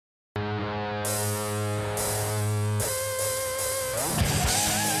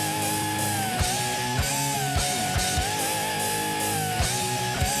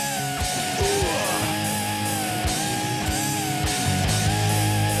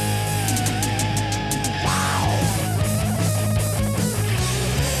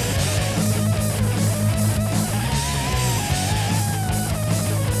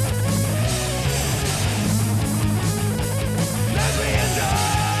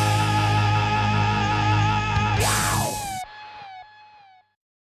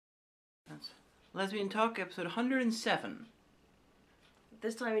Lesbian Talk, episode 107.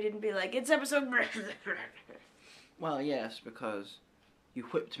 This time you didn't be like, it's episode... Well, yes, because you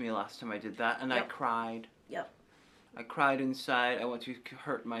whipped me last time I did that, and Yep. I cried. Yep. I cried inside. I want to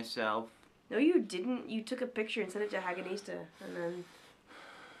hurt myself. No, you didn't. You took a picture and sent it to Haganista, and then...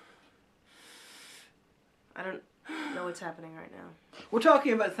 I don't know what's happening right now. We're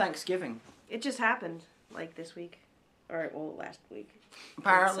talking about Thanksgiving. It just happened, like, this week. Or, well, last week.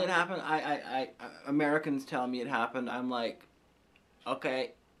 Apparently it happened. Americans tell me it happened. I'm like,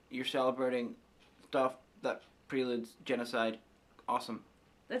 okay, you're celebrating stuff that preludes genocide. Awesome.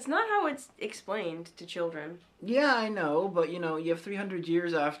 That's not how it's explained to children. Yeah, I know, but you know, you have 300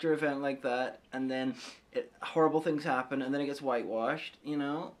 years after an event like that, and then horrible things happen, and then it gets whitewashed, you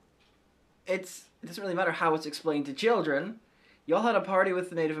know? It doesn't really matter how it's explained to children. Y'all had a party with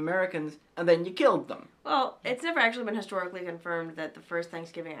the Native Americans, and then you killed them. Well, it's never actually been historically confirmed that the first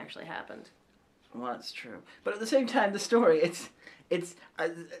Thanksgiving actually happened. Well, that's true. But at the same time, the story, it's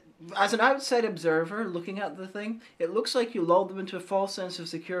as an outside observer looking at the thing, it looks like you lulled them into a false sense of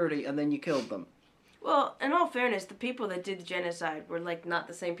security, and then you killed them. Well, in all fairness, the people that did the genocide were, like, not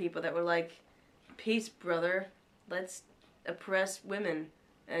the same people that were like, peace, brother, let's oppress women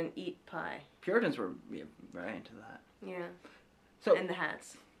and eat pie. Puritans were very into that. Yeah. So, and the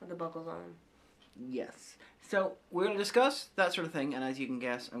hats with the buckles on them. Yes. So, we're going to discuss that sort of thing, and as you can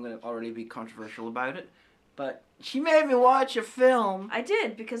guess, I'm going to already be controversial about it. But she made me watch a film. I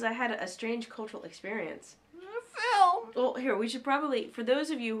did, because I had a strange cultural experience. A film? Well, here, we should probably, for those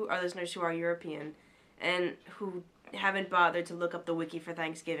of you, our listeners who are European, and who haven't bothered to look up the wiki for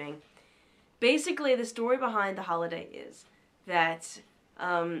Thanksgiving, basically the story behind the holiday is that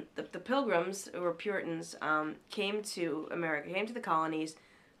the Pilgrims, or Puritans, came to America, came to the colonies,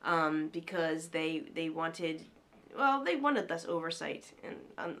 because they wanted less oversight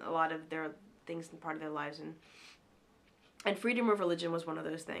on a lot of their things and part of their lives, and freedom of religion was one of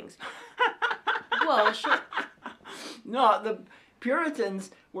those things. Well, sure. No, the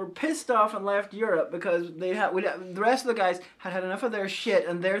Puritans were pissed off and left Europe because the rest of the guys had enough of their shit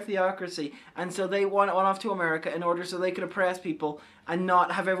and their theocracy, and so they went off to America in order so they could oppress people and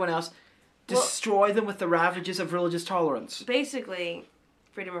not have everyone else destroy them with the ravages of religious tolerance. Basically,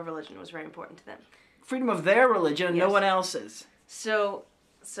 freedom of religion was very important to them. Freedom of their religion and Yes. no one else's. So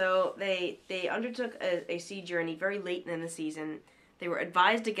they undertook a sea journey very late in the season. They were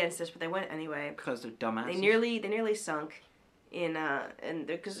advised against this, but they went anyway. Because they're dumbasses. They nearly sunk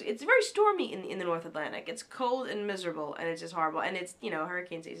because it's very stormy in the North Atlantic. It's cold and miserable, and it's just horrible. And it's,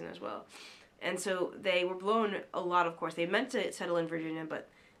 hurricane season as well. And so they were blown a lot, of course. They meant to settle in Virginia, but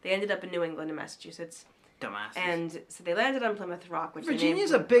they ended up in New England and Massachusetts. Dumbasses. And so they landed on Plymouth Rock, which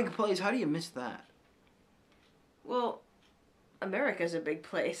Virginia's a big place. How do you miss that? Well, America's a big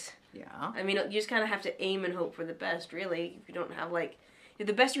place. Yeah. I mean, you just kind of have to aim and hope for the best, really. If you don't have,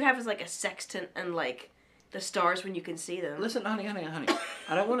 the best you have is, a sextant and, the stars when you can see them. Listen, honey.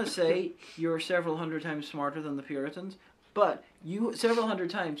 I don't want to say you're several hundred times smarter than the Puritans, but several hundred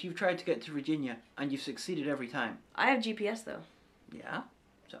times you've tried to get to Virginia, and you've succeeded every time. I have GPS, though. Yeah?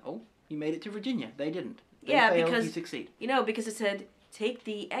 So, you made it to Virginia. They didn't. They Yeah, failed, because... you succeed. Because it said, take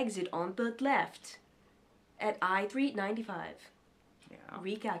the exit on the left at I-395. Yeah.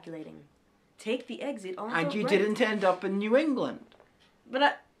 Recalculating. Take the exit on the right. And you didn't end up in New England.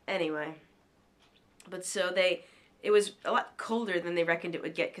 But, anyway... But so it was a lot colder than they reckoned it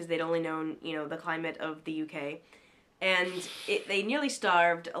would get because they'd only known, the climate of the UK. And they nearly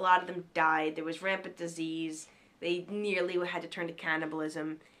starved. A lot of them died. There was rampant disease. They nearly had to turn to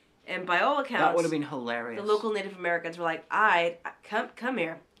cannibalism. And by all accounts... That would have been hilarious. The local Native Americans were like, come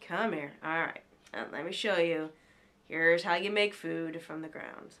here. All right, let me show you. Here's how you make food from the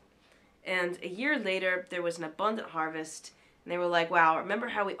ground. And a year later, there was an abundant harvest. And they were like, wow, remember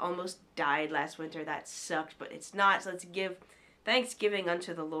how we almost died last winter? That sucked, but it's not. So let's give Thanksgiving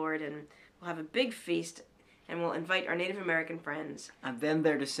unto the Lord, and we'll have a big feast, and we'll invite our Native American friends. And then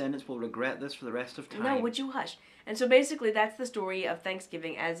their descendants will regret this for the rest of time. No, would you hush? And so basically, that's the story of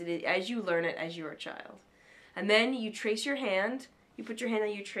Thanksgiving as it is, as you learn it as you're a child. And then you trace your hand. You put your hand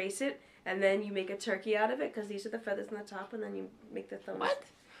and you trace it, and then you make a turkey out of it, because these are the feathers on the top, and then you make the thumbs. What?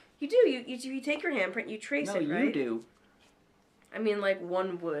 You do. You take your handprint, you trace it, right? No, you do. I mean,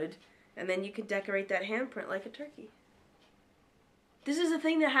 one would, and then you can decorate that handprint like a turkey. This is a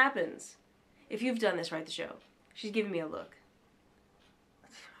thing that happens. If you've done this, write the show. She's giving me a look.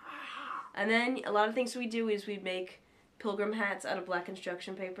 And then a lot of things we do is we make pilgrim hats out of black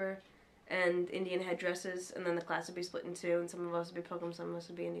construction paper and Indian headdresses, and then the class would be split in two, and some of us would be pilgrims, some of us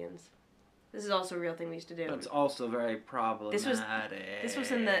would be Indians. This is also a real thing we used to do. But it's also very problematic. This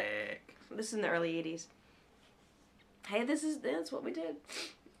was in the... This is in the early 80s. Hey, that's what we did.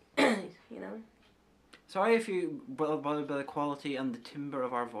 Sorry if you bothered by the quality and the timbre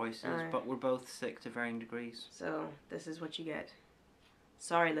of our voices, but we're both sick to varying degrees. So, this is what you get.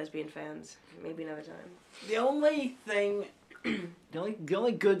 Sorry, lesbian fans. Maybe another time. The only thing, the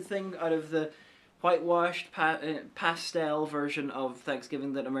only good thing out of the whitewashed pastel version of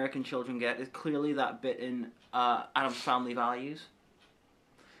Thanksgiving that American children get is clearly that bit in Addams Family Values.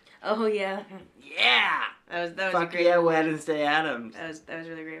 Oh yeah. Yeah. That was Fuck a great. yeah, Wednesday Addams. That was a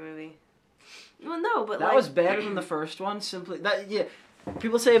really great movie. Well, no, but that was better than the first one. Simply that, yeah.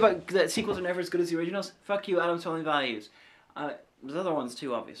 People say about that sequels are never as good as the originals. Fuck you, Addams Family Values. There's other ones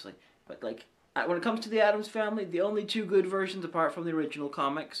too, obviously, but like when it comes to the Addams Family, the only two good versions apart from the original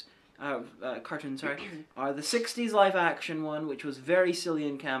comics, cartoon, are the '60s live action one, which was very silly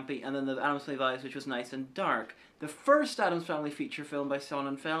and campy, and then the Addams Family Values, which was nice and dark. The first Addams Family feature film by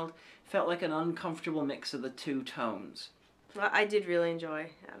Sonnenfeld felt like an uncomfortable mix of the two tones. Well, I did really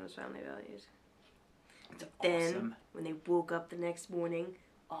enjoy Addams Family Values. It's Then, awesome. when they woke up the next morning,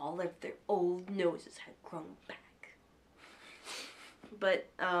 all of their old noses had grown back. But,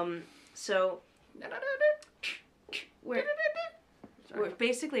 so, we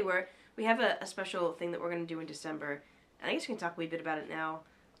have a special thing that we're going to do in December, and I guess we can talk a wee bit about it now,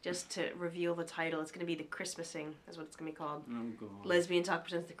 just to reveal the title. It's going to be The Christmasing, is what it's going to be called. Oh, God. Lesbian Talk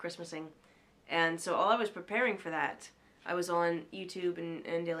presents The Christmasing. And so all I was preparing for that, I was on YouTube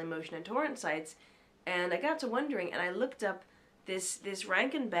and Dailymotion and torrent sites, and I got to wondering, and I looked up this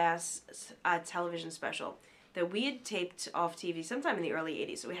Rankin Bass television special that we had taped off TV sometime in the early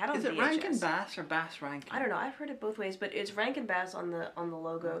 80s. So we had on VHS. Is it Rankin Bass or Bass Rankin? I don't know. I've heard it both ways, but it's Rankin Bass on the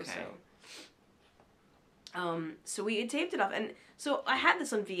logo. Okay. So we had taped it off, and so I had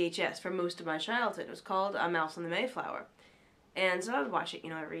this on VHS for most of my childhood. It was called A Mouse on the Mayflower, and so I would watch it,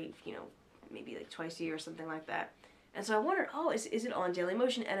 every maybe like twice a year or something like that. And so I wondered, is it on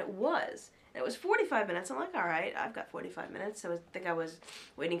Dailymotion? And it was. And it was 45 minutes. I'm like, all right, I've got 45 minutes. So I think I was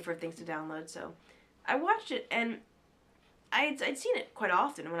waiting for things to download. So I watched it, and I'd seen it quite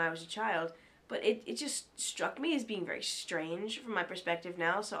often when I was a child, but it just struck me as being very strange from my perspective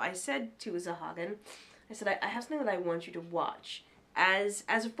now. So I said to Hagan, I said, I have something that I want you to watch as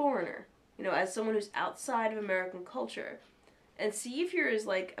a foreigner, as someone who's outside of American culture, and see if you're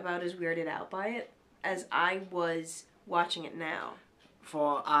about as weirded out by it as I was watching it now.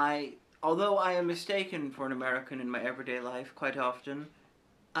 Although I am mistaken for an American in my everyday life quite often,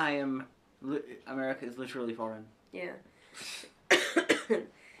 America is literally foreign. Yeah.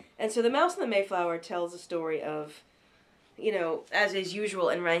 And so The Mouse and the Mayflower tells a story of, as is usual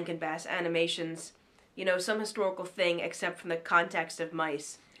in Rankin Bass animations, some historical thing except from the context of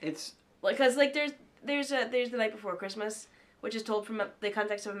mice. It's because there's The Night Before Christmas, which is told from the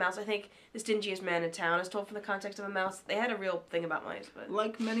context of a mouse. I think The Stingiest Man in Town is told from the context of a mouse. They had a real thing about mice, but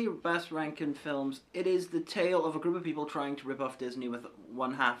like many Bass Rankin films, it is the tale of a group of people trying to rip off Disney with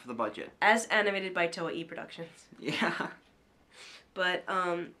one half of the budget. As animated by Toei Productions. Yeah. But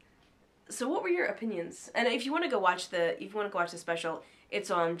so what were your opinions? And if you want to go watch the special,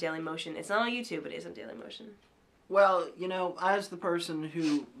 it's on Dailymotion. It's not on YouTube, but it is on Dailymotion. Well, as the person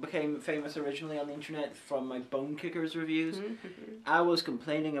who became famous originally on the internet from my Bone Kickers reviews, I was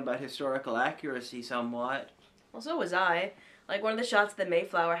complaining about historical accuracy somewhat. Well, so was I. Like, one of the shots of the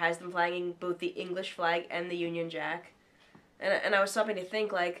Mayflower has them flying both the English flag and the Union Jack. And I was stopping to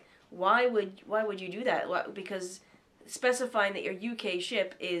think, why would you do that? Because specifying that your UK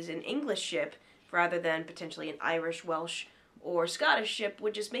ship is an English ship rather than potentially an Irish, Welsh, or Scottish ship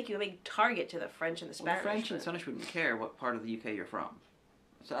would just make you a big target to the French and the Spanish. The French and Spanish wouldn't care what part of the UK you're from.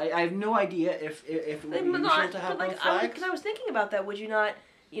 So I have no idea if it would be useful to have both flags. Because I was thinking about that. Would you not,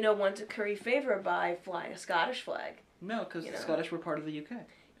 want to curry favor by flying a Scottish flag? No, because the Scottish were part of the UK.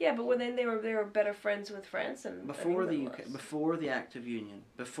 Yeah, but then they were better friends with France and before the UK, before the Act of Union,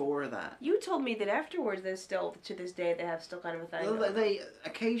 before that. You told me that afterwards, there's still to this day they have still kind of a thing. Well, they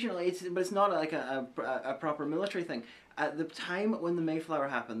occasionally, but it's not like a proper military thing. At the time when the Mayflower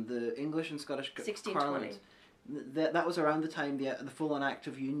happened, the English and Scottish Parliament, that was around the time the full-on Act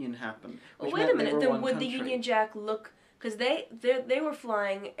of Union happened. Well, wait a minute. Then would the Union Jack look? Because they were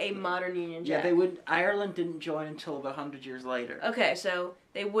flying a modern Union Jack. Yeah, they would. Ireland didn't join until about 100 years later. Okay, so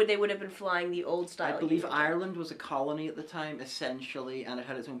they would have been flying the old style. I believe Ireland was a colony at the time, essentially, and it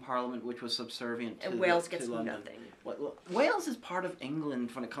had its own parliament, which was subservient to Wales gets London. nothing. Well, Wales is part of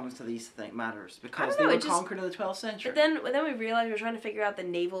England when it comes to these matters because they were conquered in the 12th century. But then we realized we were trying to figure out the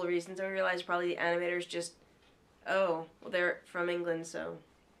naval reasons, and we realized probably the animators just, they're from England, so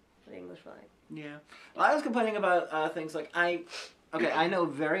the English flag. Yeah. Well, I was complaining about things like Okay, I know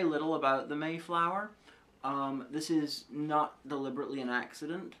very little about the Mayflower. This is not deliberately an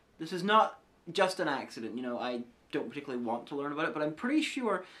accident. This is not just an accident. You know, I don't particularly want to learn about it, but I'm pretty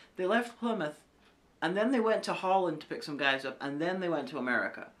sure they left Plymouth, and then they went to Holland to pick some guys up, and then they went to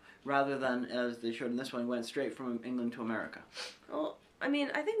America, rather than, as they showed in this one, went straight from England to America. Well, I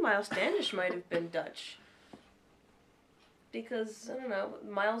mean, I think Miles Standish might have been Dutch. Because, I don't know,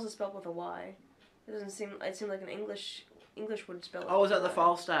 Miles is spelled with a Y. It seemed like an English would spell it. Oh, was that the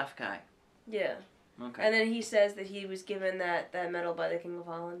Falstaff guy? Yeah. Okay. And then he says that he was given that medal by the King of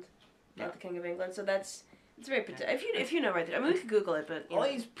Holland, not the King of England. So it's very if you know right there. I mean, we could Google it, but all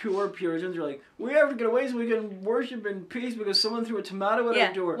these pure Puritans are like, we have to get away so we can worship in peace because someone threw a tomato at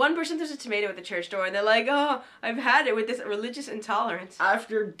our door. One person throws a tomato at the church door, and they're like, "Oh, I've had it with this religious intolerance."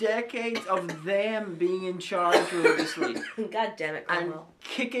 After decades of them being in charge religiously, God damn it, Cromwell. and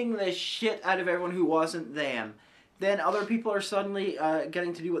kicking the shit out of everyone who wasn't them, then other people are suddenly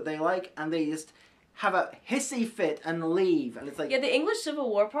getting to do what they like, and they just have a hissy fit and leave, and it's like... Yeah, the English Civil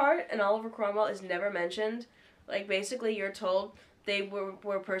War part in Oliver Cromwell is never mentioned. Like, basically, you're told they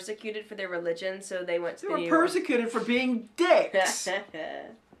were persecuted for their religion, so they went to They were persecuted for being dicks!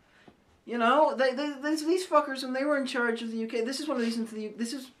 You know, these fuckers, when they were in charge of the UK, this is one of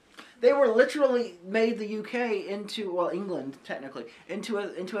these... They were literally made the UK into, well, England, technically, into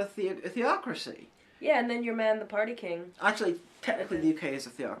a theocracy. Yeah, and then your man, the party king. Actually, technically the UK is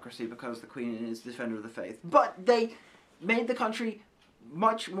a theocracy because the Queen is the defender of the faith. But they made the country have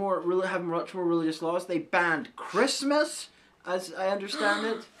much more religious laws. They banned Christmas, as I understand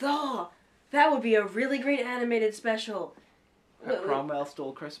it. That would be a really great animated special. Cromwell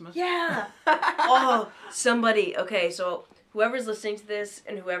stole Christmas? Yeah! Oh, somebody. Okay, so whoever's listening to this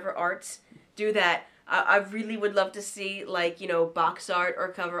and whoever arts, do that. I really would love to see, like, you know, box art or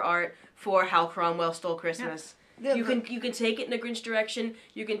cover art for how Cromwell stole Christmas. Yeah. You can take it in a Grinch direction,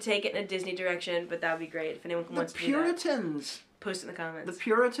 you can take it in a Disney direction, but that would be great if anyone wants to do that. The Puritans, post it in the comments. The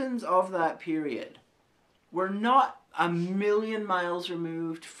Puritans of that period were not a million miles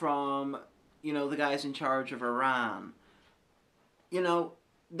removed from, you know, the guys in charge of Iran. You know,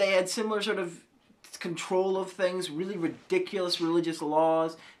 they had similar sort of control of things, really ridiculous religious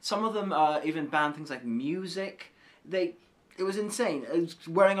laws. Some of them even banned things like music. It was insane. It was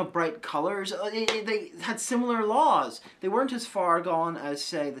wearing of bright colors. They had similar laws. They weren't as far gone as,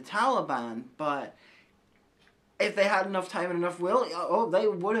 say, the Taliban, but if they had enough time and enough will, they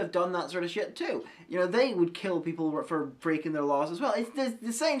would have done that sort of shit too. You know, they would kill people for breaking their laws as well. It's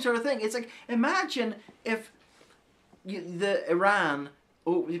the same sort of thing. It's like, imagine if the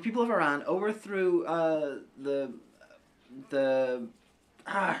people of Iran overthrew the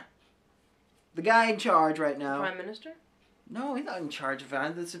guy in charge right now. Prime Minister? No, he's not in charge of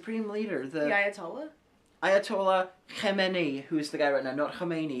Iran. The supreme leader. The Ayatollah? Ayatollah Khamenei, who is the guy right now, not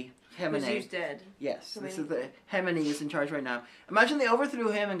Khomeini. Khamenei. Who's dead. Yes, this is Khamenei is in charge right now. Imagine they overthrew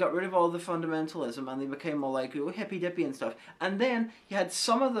him and got rid of all the fundamentalism, and they became all like hippy dippy and stuff. And then you had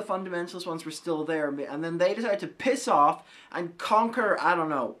some of the fundamentalist ones were still there, and then they decided to piss off and conquer, I don't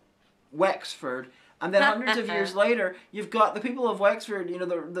know, Wexford. And then hundreds of years later, you've got the people of Wexford, you know,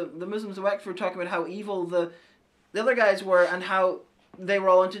 the Muslims of Wexford talking about how evil the other guys were and how they were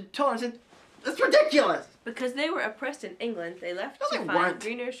all into tolerance. It's ridiculous! Because they were oppressed in England, they left to find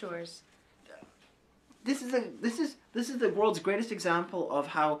greener shores. This is the world's greatest example of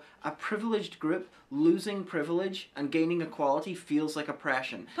how a privileged group losing privilege and gaining equality feels like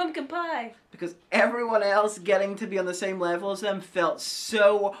oppression. Pumpkin pie! Because everyone else getting to be on the same level as them felt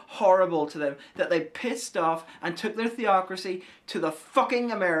so horrible to them that they pissed off and took their theocracy to the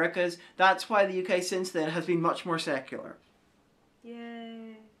fucking Americas. That's why the UK since then has been much more secular.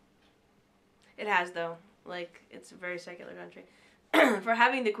 Yay. It has, though. Like, it's a very secular country. For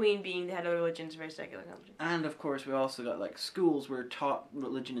having the Queen being the head of religion, it's a very secular country. And, of course, we also got, like, schools. We're taught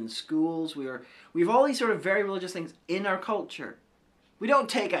religion in schools. We have all these sort of very religious things in our culture. We don't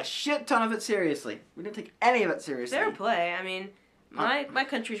take a shit ton of it seriously. We don't take any of it seriously. Fair play. I mean, my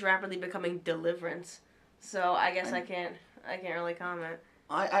country's rapidly becoming deliverance. So I guess I can't really comment.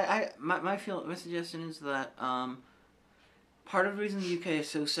 My suggestion is that part of the reason the UK is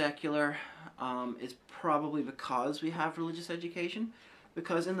so secular is probably because we have religious education.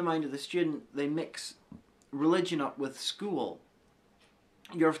 Because in the mind of the student, they mix religion up with school.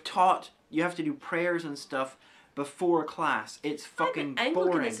 You're taught you have to do prayers and stuff before class. It's fucking boring.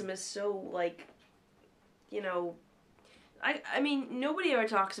 Anglicanism is so, like, you know, I mean, nobody ever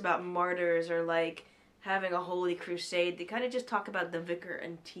talks about martyrs or, like, having a holy crusade. They kind of just talk about the vicar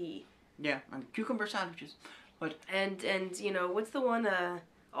and tea. Yeah, and cucumber sandwiches. But and you know, what's the one,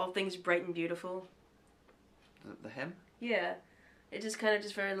 All Things Bright and Beautiful? The hymn? Yeah. It's just kind of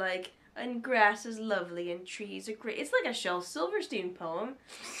just very like, and grass is lovely and trees are great. It's like a Shel Silverstein poem.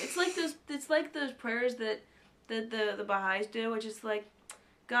 It's like those prayers that the Baha'is do, which is like,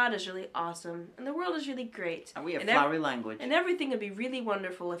 God is really awesome and the world is really great. And we have flowery language. And everything would be really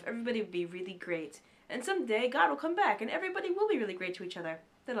wonderful if everybody would be really great. And someday God will come back and everybody will be really great to each other.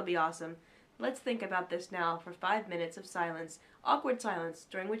 That'll be awesome. Let's think about this now for 5 minutes of silence. Awkward silence,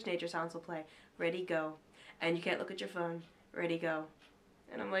 during which nature sounds will play. Ready, go. And you can't look at your phone. Ready, go.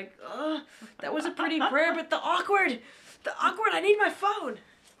 And I'm like, ugh, that was a pretty prayer, but the awkward, I need my phone.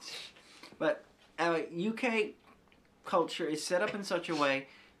 But UK culture is set up in such a way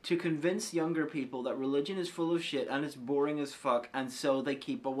to convince younger people that religion is full of shit and it's boring as fuck, and so they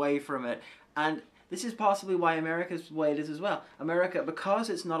keep away from it. And this is possibly why America's the way it is as well. America, because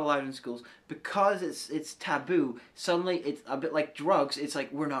it's not allowed in schools, because it's taboo, suddenly it's a bit like drugs. It's like,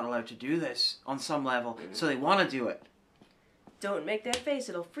 we're not allowed to do this on some level, so they want to do it. Don't make that face,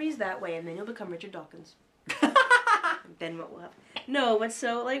 it'll freeze that way, and then you'll become Richard Dawkins. Then what will happen? No, but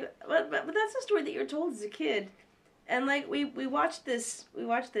so, like, but that's the story that you're told as a kid. And, like, we watched this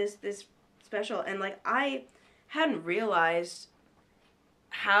special, and, like, I hadn't realized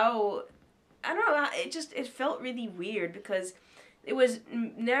how, I don't know, it felt really weird, because it was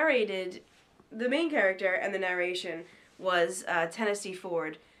narrated, the main character and the narration was Tennessee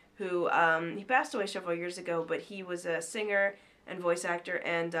Ford, who, he passed away several years ago, but he was a singer and voice actor,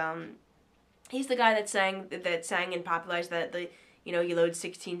 and he's the guy that sang and popularized that, you load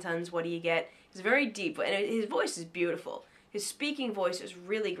 16 tons, what do you get? It's very deep, and his voice is beautiful. His speaking voice is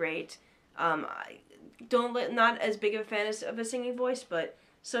really great. Not as big of a fan of a singing voice, but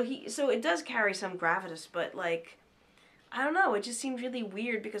so it does carry some gravitas, but like, I don't know, it just seemed really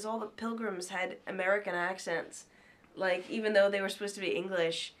weird because all the pilgrims had American accents, like, even though they were supposed to be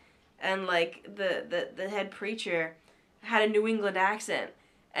English, and like the head preacher had a New England accent,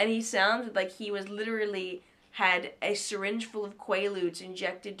 and he sounded like he was literally had a syringe full of Quaaludes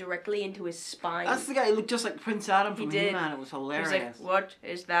injected directly into his spine. That's the guy who looked just like Prince Adam from He-Man. It was hilarious. He was like, what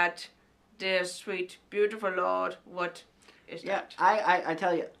is that, dear, sweet, beautiful Lord? What is that? Yeah, I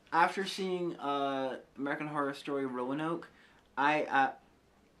tell you, after seeing American Horror Story Roanoke, I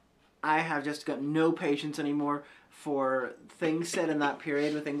have just got no patience anymore for things set in that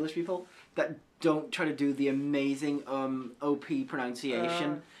period with English people that don't try to do the amazing OP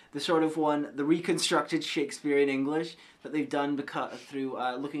pronunciation. The sort of one, the reconstructed Shakespearean English that they've done through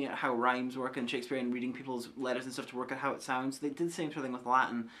looking at how rhymes work in Shakespeare and reading people's letters and stuff to work out how it sounds. They did the same sort of thing with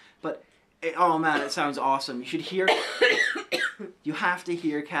Latin. But, oh man, it sounds awesome. You should hear... You have to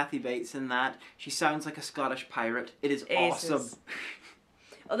hear Kathy Bates in that. She sounds like a Scottish pirate. It is awesome.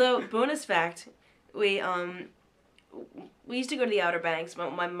 Although, bonus fact, we used to go to the Outer Banks.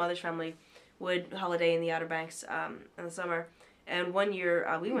 My mother's family would holiday in the Outer Banks in the summer. And one year,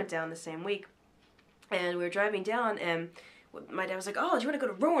 we went down the same week, and we were driving down, and my dad was like, oh, do you want to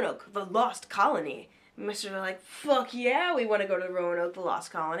go to Roanoke, the Lost Colony? And my sister was like, fuck yeah, we want to go to Roanoke, the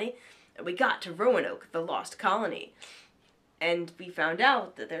Lost Colony. And we got to Roanoke, the Lost Colony. And we found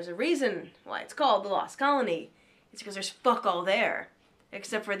out that there's a reason why it's called the Lost Colony. It's because there's fuck all there.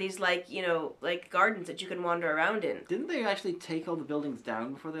 Except for these, like, like gardens that you can wander around in. Didn't they actually take all the buildings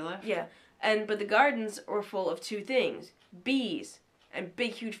down before they left? Yeah. But the gardens were full of two things. Bees and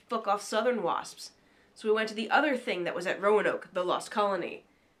big, huge fuck-off southern wasps. So we went to the other thing that was at Roanoke, the Lost Colony,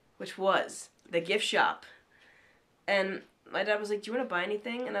 which was the gift shop. And my dad was like, do you want to buy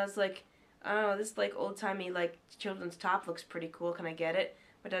anything? And I was like, oh, this, like, old-timey, like, children's top looks pretty cool. Can I get it?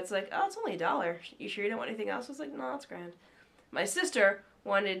 My dad's like, oh, it's only $1. You sure you don't want anything else? I was like, no, it's grand. My sister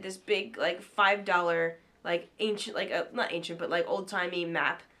wanted this big, like, $5, like, ancient, like, not ancient, but, like, old-timey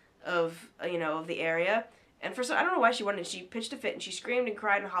map of, of the area. And I don't know why she wanted it. She pitched a fit, and she screamed and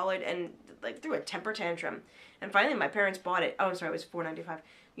cried and hollered and, like, threw a temper tantrum. And finally, my parents bought it. Oh, I'm sorry, it was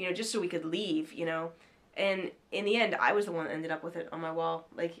 $4.95. Just so we could leave, And in the end, I was the one that ended up with it on my wall,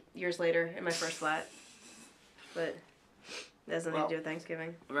 like, years later in my first flat. But that has nothing to do with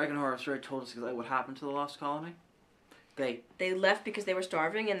Thanksgiving. American Horror Story told us what happened to the Lost Colony. They left because they were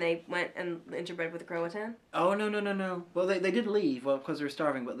starving, and they went and interbred with the Croatan? Oh, no. Well, they did leave, because they were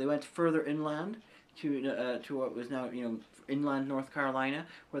starving, but they went further inland to what was now, inland North Carolina,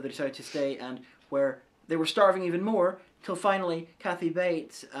 where they decided to stay, and where they were starving even more, till finally Kathy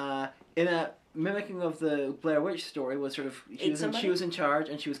Bates, in a mimicking of the Blair Witch story, was sort of, she was in charge,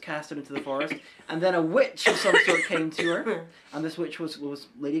 and she was casted into the forest, and then a witch of some sort came to her, and this witch was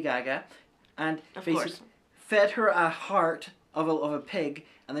Lady Gaga, and fed her a heart of a pig,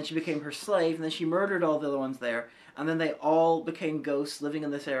 and then she became her slave, and then she murdered all the other ones there, and then they all became ghosts living in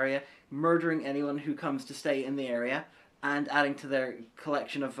this area, murdering anyone who comes to stay in the area, and adding to their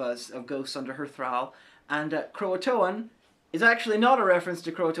collection of ghosts under her thrall. And Croatoan is actually not a reference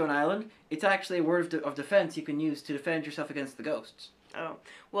to Croatoan Island. It's actually a word of defense you can use to defend yourself against the ghosts. Oh.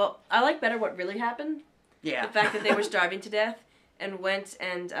 Well, I like better what really happened. Yeah. The fact that they were starving to death and went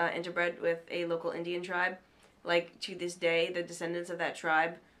and interbred with a local Indian tribe. Like, to this day, the descendants of that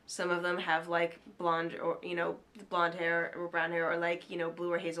tribe, some of them have, like, blonde hair or brown hair or, like,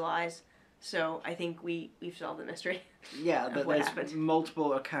 blue or hazel eyes. So I think we've solved the mystery. Yeah, of what there's happened.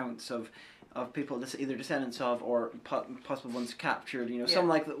 multiple accounts of people, either descendants of or possible ones captured. Yeah. Some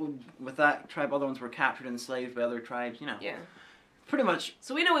like with that tribe, other ones were captured and enslaved by other tribes. Yeah. Pretty much.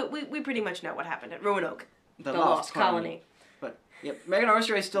 So we pretty much know what happened at Roanoke, the Lost Colony. But yep, Megan Horror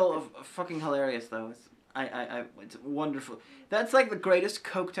Story is still fucking hilarious though. It's wonderful. That's like the greatest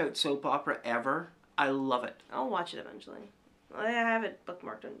coked out soap opera ever. I love it. I'll watch it eventually. I have it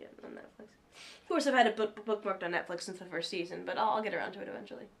bookmarked on Netflix. Of course, I've had it bookmarked on Netflix since the first season, but I'll get around to it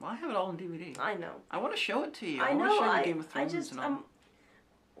eventually. Well, I have it all on DVD. I know. I want to show it to you. I know. Want to show you Game of Thrones and all.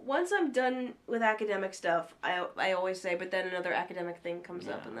 Once I'm done with academic stuff, I always say, but then another academic thing comes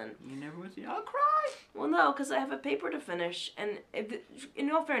up, and then... You never would see, I'll cry! Well, no, because I have a paper to finish, and in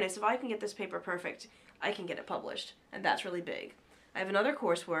all fairness, if I can get this paper perfect, I can get it published, and that's really big. I have another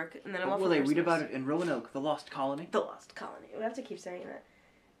coursework, and then I'm off for Will they Christmas. read about it in Roanoke, the Lost Colony? The Lost Colony. We have to keep saying that.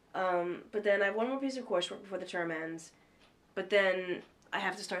 But then I have one more piece of coursework before the term ends, but then I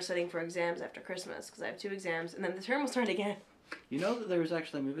have to start studying for exams after Christmas, because I have 2 exams, and then the term will start again. You know that there was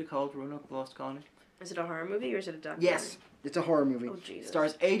actually a movie called Roanoke, the Lost Colony? Is it a horror movie, or is it a documentary? Yes, it's a horror movie. Oh, Jesus.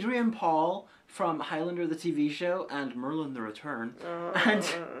 Stars Adrian Paul from Highlander the TV show and Merlin the Return. And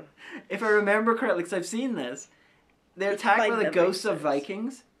if I remember correctly, because I've seen this, they're attacked by the ghosts of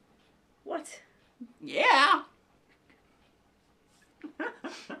Vikings. What? Yeah!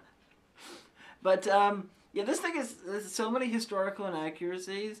 But, yeah, this thing there's so many historical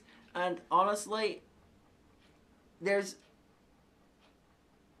inaccuracies, and honestly,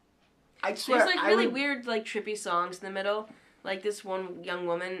 I swear, there's, like, really weird, like, trippy songs in the middle. Like, this one young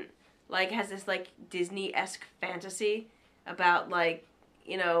woman, like, has this, like, Disney-esque fantasy about, like,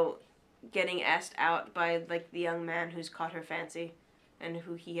 getting asked out by, like, the young man who's caught her fancy, and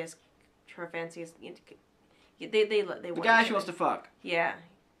who her fancy is, the guy she wants to fuck. Yeah.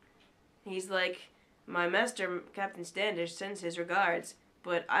 He's like, my master, Captain Standish, sends his regards,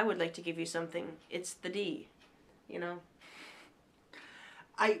 but I would like to give you something. It's the D,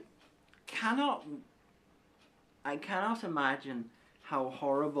 I cannot imagine how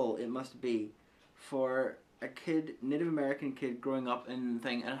horrible it must be for a Native American kid growing up in the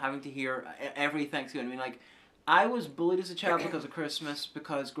thing and having to hear every Thanksgiving. I mean, like, I was bullied as a child because of Christmas,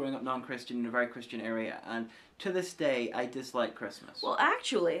 because growing up non-Christian in a very Christian area, and to this day I dislike Christmas. Well,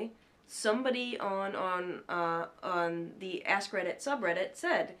 actually, somebody on the Ask Reddit subreddit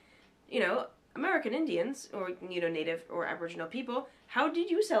said, American Indians, or, Native or Aboriginal people, how did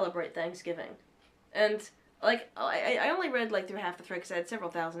you celebrate Thanksgiving? And, like, I only read, like, through half the thread because I had several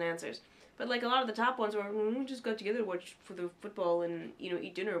thousand answers. But, like, a lot of the top ones were, we just got together to watch for the football and,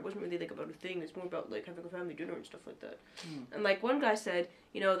 eat dinner. It wasn't really, like, about a thing. It's more about, like, having a family dinner and stuff like that. And, like, one guy said,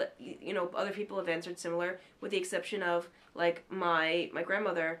 that, other people have answered similar, with the exception of, like, my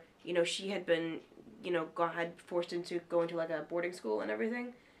grandmother, she had been, had forced into going to, like, a boarding school and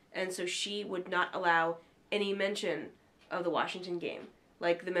everything. And so she would not allow any mention of the Washington game.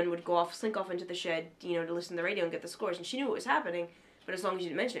 Like, the men would slink off into the shed, to listen to the radio and get the scores. And she knew what was happening, but as long as you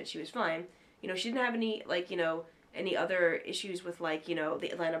didn't mention it, she was fine. She didn't have any, like, any other issues with, like, the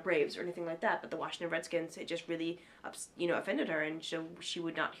Atlanta Braves or anything like that. But the Washington Redskins, it just really, offended her. And so she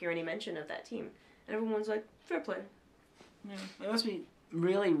would not hear any mention of that team. And everyone's like, fair play. Yeah, it must be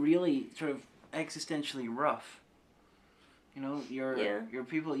really, really sort of existentially rough. Your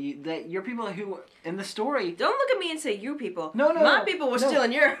people, your people who, in the story... Don't look at me and say you people. No. My people were still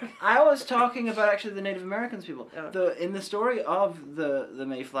in Europe. I was talking about, actually, the Native Americans people. Oh. In the story of the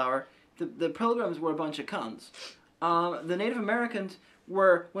Mayflower, the Pilgrims were a bunch of cunts. The Native Americans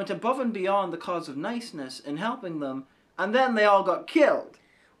went above and beyond the cause of niceness in helping them, and then they all got killed.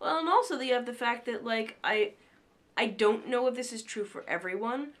 Well, and also you have the fact that, like, I don't know if this is true for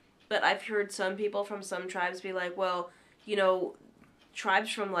everyone, but I've heard some people from some tribes be like, well...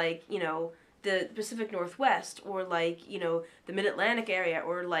 tribes from, like, the Pacific Northwest, or, like, the Mid-Atlantic area,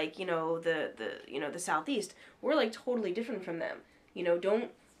 or, like, the Southeast, we're, like, totally different from them.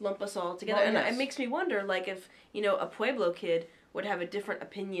 Don't lump us all together. Well, yes. And it makes me wonder, like, if, a Pueblo kid would have a different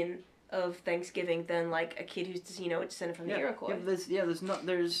opinion of Thanksgiving than, like, a kid who's, descended from the Iroquois.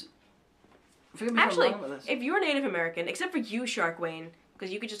 There's... Actually, if you're Native American, except for you, Shark Wayne,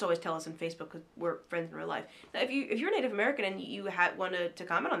 Because you could just always tell us on Facebook because we're friends in real life. Now, if you're a Native American and you want to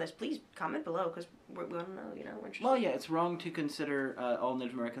comment on this, please comment below because we want to know, we're interested. Well, yeah, it's wrong to consider all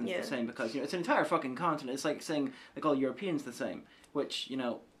Native Americans the same because, it's an entire fucking continent. It's like saying, like, all Europeans the same, which,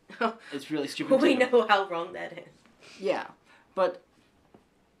 it's really stupid. We know how wrong that is. Yeah, but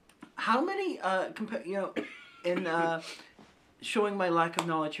how many, in showing my lack of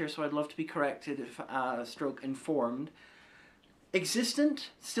knowledge here, so I'd love to be corrected, stroke informed,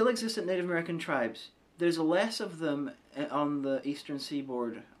 still existent Native American tribes, there's less of them on the eastern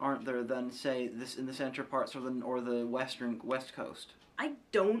seaboard, aren't there, than, say, in the central parts or the west coast? I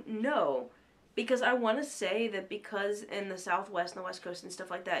don't know. Because I want to say that because in the Southwest and the West Coast and stuff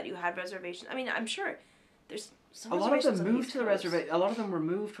like that, you had reservations. I mean, I'm sure there's some reservations. A lot of them moved to the reservation. A lot of them were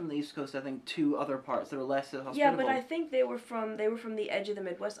moved from the East Coast, I think, to other parts that were less hospitable. Yeah, but I think they were from the edge of the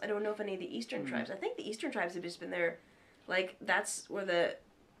Midwest. I don't know if any of the Eastern tribes. I think the Eastern tribes have just been there. Like, that's where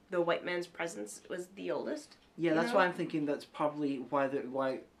the white man's presence was the oldest. Yeah, that's why I'm thinking that's probably why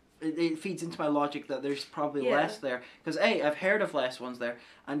it feeds into my logic that there's probably less there. Because A, I've heard of less ones there,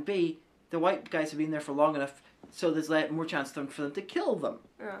 and B, the white guys have been there for long enough, so there's more chance for them to kill them.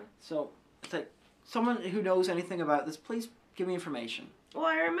 Yeah. So, it's like, someone who knows anything about this, please give me information. Well,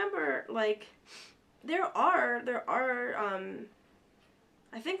 I remember, like, there are,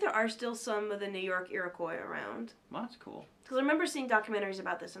 I think there are still some of the New York Iroquois around. Well, that's cool. Because I remember seeing documentaries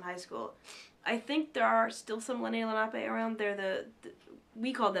about this in high school. I think there are still some Lenni Lenape around. They're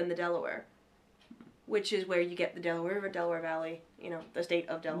we call them the Delaware, which is where you get the Delaware River, Delaware Valley, the state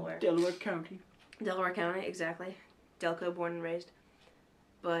of Delaware. Delaware County. Delaware County, exactly. Delco, born and raised.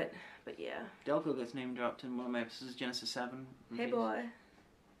 But yeah. Delco gets name dropped in one of my episodes, Genesis 7. Hey, boy.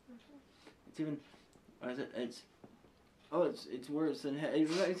 It's even, what is it? It's worse than hell. It's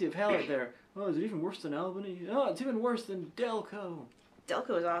reminds you of hell out there. Oh, is it even worse than Albany? Oh, it's even worse than Delco.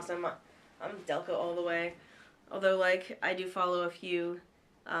 Delco is awesome. I'm Delco all the way. Although, like, I do follow a few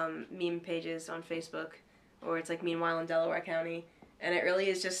meme pages on Facebook, or it's like Meanwhile in Delaware County, and it really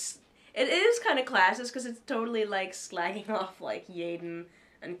is just, it is kind of classist because it's totally like slagging off like Yeadon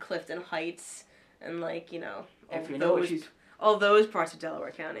and Clifton Heights and like all those parts of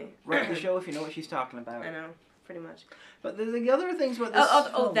Delaware County. Write the show if you know what she's talking about. I know, pretty much. But the other things about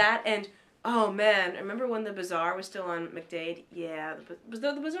this that and oh man, remember when the bazaar was still on McDade? Yeah,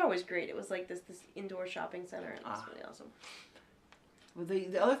 the bazaar was great. It was like this indoor shopping center, and it was really awesome. Well,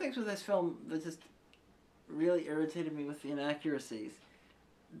 the other things with this film that just really irritated me with the inaccuracies.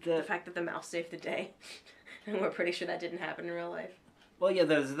 The fact that the mouse saved the day. And we're pretty sure that didn't happen in real life. Well, yeah,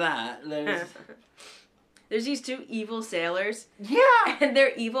 there's that. There's these two evil sailors. Yeah! And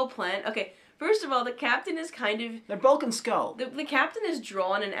their evil plan. Okay, first of all, the captain is kind of... They're Bulk and Skull. The captain is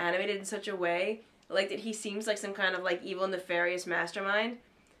drawn and animated in such a way, like, that he seems like some kind of, like, evil, nefarious mastermind.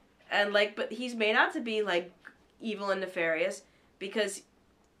 And, like, but he's made out to be, like, evil and nefarious because,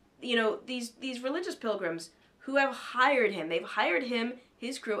 these religious pilgrims who have hired him, they've hired him,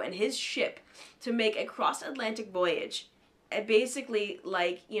 his crew, and his ship to make a cross-Atlantic voyage. And basically,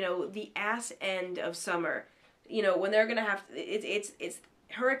 like, the ass end of summer, when they're going to have... It's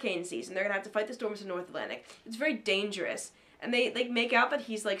hurricane season. They're going to have to fight the storms in the North Atlantic. It's very dangerous. And they, like, make out that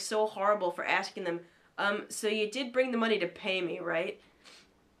he's, like, so horrible for asking them, so you did bring the money to pay me, right?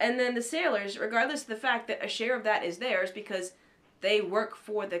 And then the sailors, regardless of the fact that a share of that is theirs because they work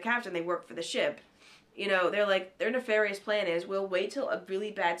for the captain, they work for the ship, they're like, their nefarious plan is, we'll wait till a really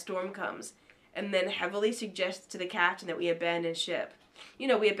bad storm comes and then heavily suggest to the captain that we abandon ship.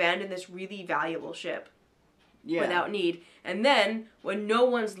 We abandon this really valuable ship. Yeah. Without need. And then, when no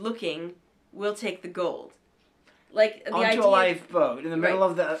one's looking, we'll take the gold. Like, the onto a lifeboat in the middle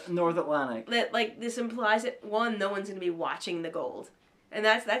of the North Atlantic. That, like, this implies that, one, no one's going to be watching the gold. And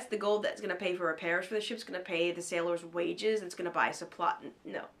that's the gold that's going to pay for repairs for the ship. It's going to pay the sailors' wages. It's going to buy supply.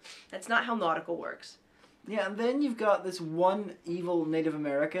 No. That's not how nautical works. Yeah, and then you've got this one evil Native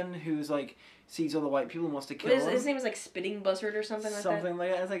American who's, like, sees all the white people and wants to kill them. His name is, like, Spitting Buzzard or something like that? Something like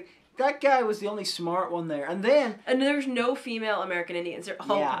that. It's like... That guy was the only smart one there. And then... And there's no female American Indians. They're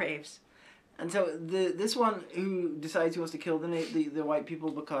all braves. And so this one who decides he wants to kill the white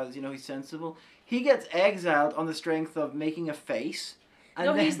people because, he's sensible, he gets exiled on the strength of making a face.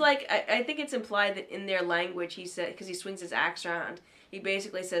 And he's like... I think it's implied that in their language, he said... Because he swings his axe around. He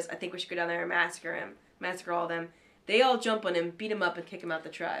basically says, I think we should go down there and massacre him. Massacre all of them. They all jump on him, beat him up, and kick him out the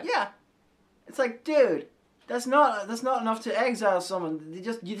tribe. Yeah. It's like, dude... That's not enough to exile someone.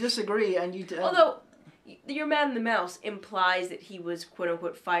 You disagree and you... Although, your man in the mouse implies that he was quote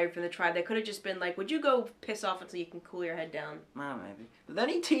unquote fired from the tribe. That could have just been like, would you go piss off until you can cool your head down? Well, maybe. But then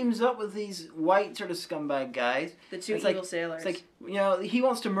he teams up with these white sort of scumbag guys. The two evil sailors. It's like, you know, he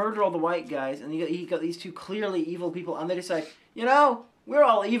wants to murder all the white guys, and he got these two clearly evil people, and they decide, you know, we're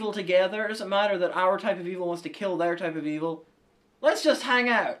all evil together. It doesn't matter that our type of evil wants to kill their type of evil. Let's just hang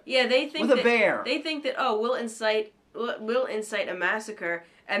out. Yeah, they think with a bear. They think that we'll incite a massacre,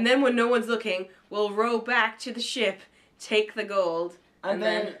 and then when no one's looking, we'll row back to the ship, take the gold, and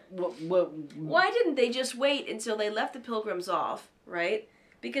then why didn't they just wait until they left the Pilgrims off, right?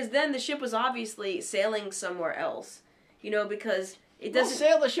 Because then the ship was obviously sailing somewhere else, you know, because it doesn't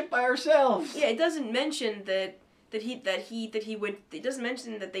sail the ship by ourselves. Yeah, it doesn't mention that he went. It doesn't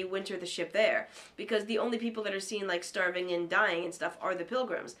mention that they winter the ship there, because the only people that are seen like starving and dying and stuff are the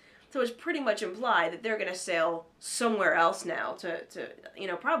Pilgrims. So it's pretty much implied that they're gonna sail somewhere else now to you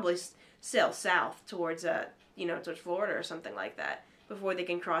know, probably sail south towards towards Florida or something like that before they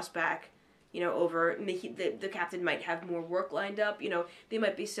can cross back. You know, over the captain might have more work lined up. You know, they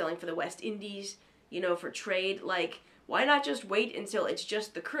might be sailing for the West Indies. You know, for trade. Like, why not just wait until it's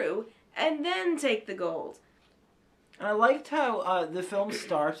just the crew and then take the gold? And I liked how the film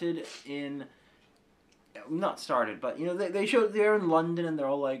started in... Not started, but, you know, they showed they're in London and they're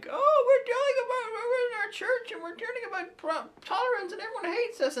all like, oh, we're in our church and we're telling about tolerance and everyone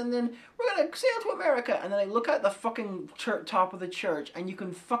hates us, and then we're going to sail to America. And then they look at the fucking top of the church and you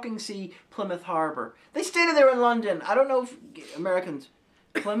can fucking see Plymouth Harbor. They stayed there in London. I don't know if Americans...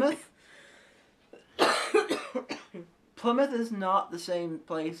 Plymouth? Plymouth is not the same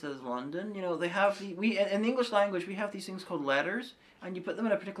place as London. You know, they have in the English language we have these things called letters, and you put them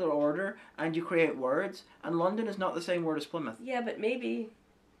in a particular order and you create words. And London is not the same word as Plymouth. Yeah, but maybe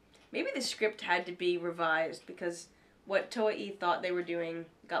the script had to be revised because what Toei thought they were doing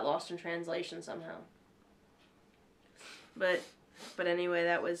got lost in translation somehow. But anyway,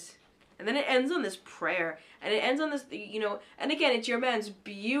 that was. And then it ends on this prayer, and it ends on this, you know, and again, it's your man's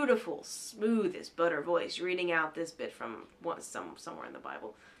beautiful, smooth as butter voice reading out this bit from somewhere in the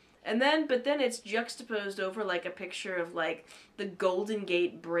Bible. But then it's juxtaposed over, like, a picture of, like, the Golden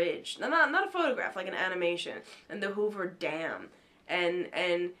Gate Bridge. Not a photograph, like an animation. And the Hoover Dam.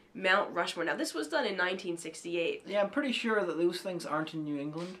 And Mount Rushmore. Now, this was done in 1968. Yeah, I'm pretty sure that those things aren't in New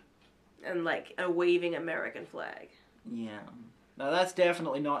England. And, like, a waving American flag. Yeah. Now, that's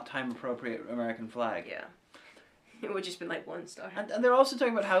definitely not time-appropriate American flag. Yeah. It would just been, like, 1 star. And they're also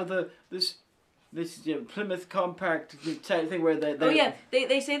talking about how this Plymouth Compact thing where they... Oh, yeah.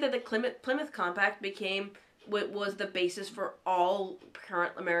 They say that the Plymouth Compact became what was the basis for all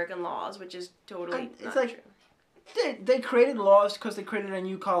current American laws, which is totally not true. They created laws because they created a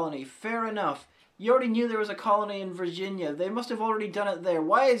new colony. Fair enough. You already knew there was a colony in Virginia. They must have already done it there.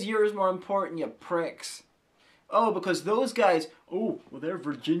 Why is yours more important, you pricks? Oh, because those guys, they're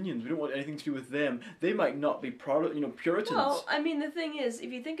Virginians. We don't want anything to do with them. They might not be Puritans. Well, I mean, the thing is,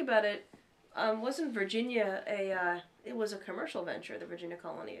 if you think about it, wasn't Virginia it was a commercial venture, the Virginia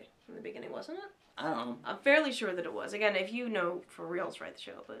colony, from the beginning, wasn't it? I don't know. I'm fairly sure that it was. Again, if you know for reals, write the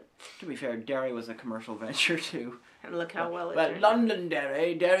show, but... To be fair, Derry was a commercial venture, too. And look how well it But turned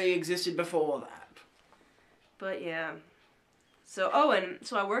Londonderry, Derry existed before that. But, yeah. So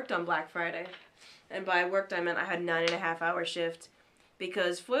I worked on Black Friday. And by worked, I meant I had a 9.5-hour shift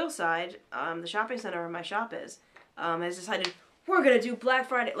because Foyleside, the shopping center where my shop is, has decided we're gonna do Black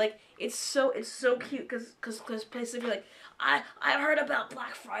Friday. Like it's so cute because places be like, I heard about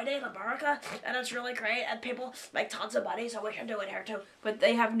Black Friday in America and it's really great and people make tons of money, so we should do it here too. But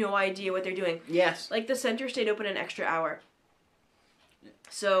they have no idea what they're doing. Yes. Like the center stayed open an extra hour,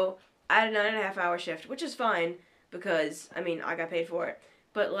 so I had a 9.5-hour shift, which is fine because I mean I got paid for it,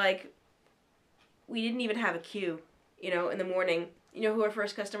 but like. We didn't even have a queue, in the morning. You know who our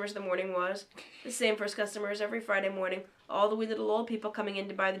first customers in the morning was? The same first customers every Friday morning. All the wee little old people coming in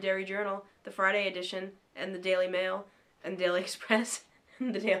to buy the Dairy Journal, the Friday edition, and the Daily Mail, and the Daily Express,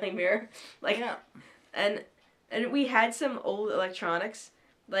 and the Daily Mirror. And we had some old electronics,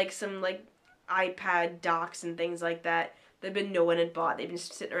 like some iPad docks and things like that no one had bought. They'd been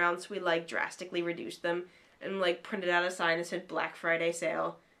sitting around, so we drastically reduced them and printed out a sign that said Black Friday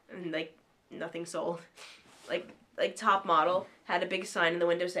sale, and nothing sold. Like Top Model had a big sign in the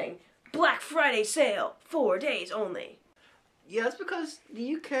window saying, Black Friday sale, 4 days only. Yeah, that's because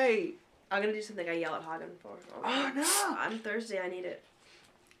the UK... I'm gonna do something I yell at Hagan for. Oh, no! On Thursday, I need it.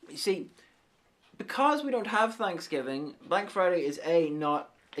 You see, because we don't have Thanksgiving, Black Friday is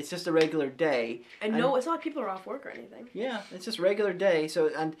it's just a regular day. And no, it's not like people are off work or anything. Yeah, it's just a regular day,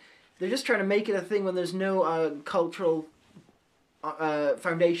 and they're just trying to make it a thing when there's no cultural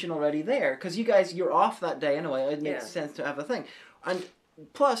foundation already there. Because you guys, you're off that day anyway. It makes sense to have a thing. And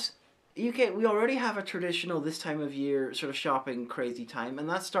plus, UK, we already have a traditional this time of year sort of shopping crazy time, and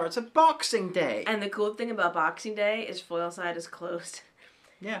that starts at Boxing Day. And the cool thing about Boxing Day is Foilside is closed.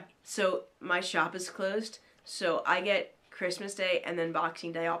 Yeah. So my shop is closed, so I get Christmas Day and then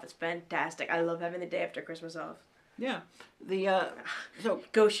Boxing Day off. It's fantastic. I love having the day after Christmas off. Yeah. So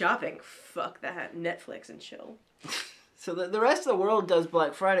go shopping. Fuck that. Netflix and chill. So the rest of the world does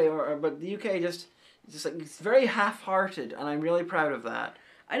Black Friday, but the UK just like it's very half-hearted, and I'm really proud of that.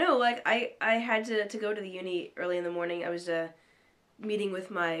 I know, like, I had to go to the uni early in the morning. I was meeting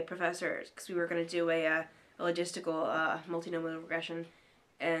with my professor because we were going to do a logistical multinomial regression,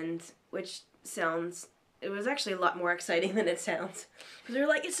 and which sounds, it was actually a lot more exciting than it sounds. Because they were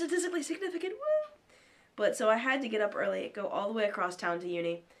like, it's statistically significant, woo! But so I had to get up early, go all the way across town to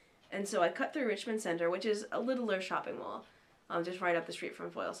uni, and so I cut through Richmond Center, which is a littler shopping mall, just right up the street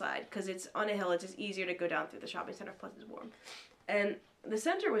from Foilside, because it's on a hill, it's just easier to go down through the shopping center, plus it's warm. And the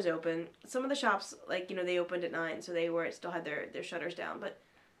center was open. Some of the shops, like, they opened at 9, so they still had their shutters down. But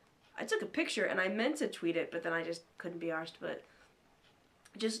I took a picture, and I meant to tweet it, but then I just couldn't be arsed. But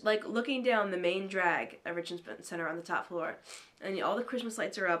just, like, looking down the main drag at Richmond Center on the top floor, and all the Christmas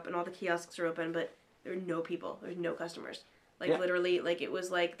lights are up, and all the kiosks are open, but there are no people. There's no customers. Like, literally, like, it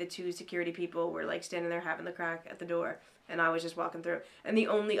was like the 2 security people were, like, standing there having the crack at the door, and I was just walking through. And the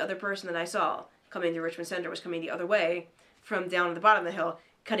only other person that I saw coming to Richmond Center was coming the other way, from down at the bottom of the hill,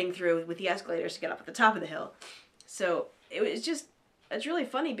 cutting through with the escalators to get up at the top of the hill. So it was just, it's really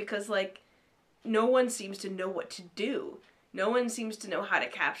funny because, like, no one seems to know what to do. No one seems to know how to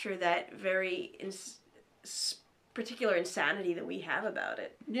capture that very particular insanity that we have about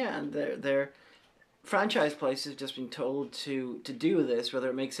it. Yeah, and their franchise places have just been told to do this, whether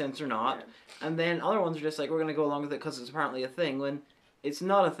it makes sense or not. Yeah. And then other ones are just like, we're going to go along with it because it's apparently a thing, when it's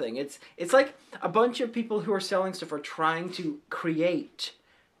not a thing. It's like a bunch of people who are selling stuff are trying to create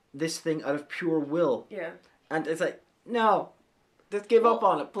this thing out of pure will. Yeah. And it's like, no, just give up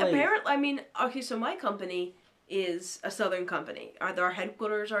on it, please. Apparently, I mean, okay, so my company is a southern company. Our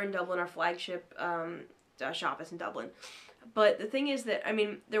headquarters are in Dublin. Our flagship shop is in Dublin. But the thing is that, I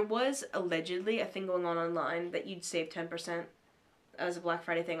mean, there was allegedly a thing going on online that you'd save 10%. As a Black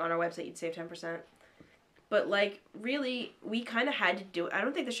Friday thing on our website, you'd save 10%. But, like, really, we kind of had to do it. I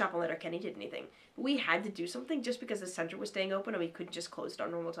don't think the shop on Letterkenny did anything. But we had to do something just because the center was staying open and we couldn't just close it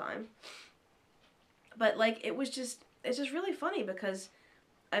on normal time. But, like, it's just really funny because,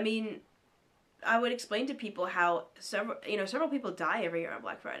 I mean, I would explain to people how several people die every year on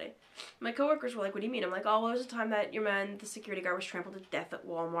Black Friday. My coworkers were like, what do you mean? I'm like, oh, well, there was a time that your man, the security guard, was trampled to death at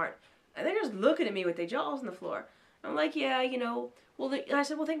Walmart. And they're just looking at me with their jaws on the floor. I'm like, yeah, well, and I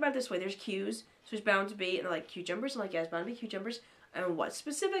said, well, think about it this way. There's queues, so there's bound to be, and they're like, queue jumpers? I'm like, yeah, it's bound to be queue jumpers. And what's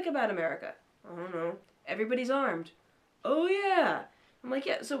specific about America? I don't know. Everybody's armed. Oh, yeah. I'm like,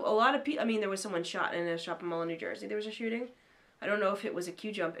 yeah, so a lot of people, I mean, there was someone shot in a shopping mall in New Jersey. There was a shooting. I don't know if it was a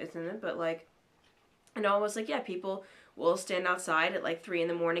queue jump, isn't it? But, like, and I was like, yeah, people will stand outside at, like, 3 in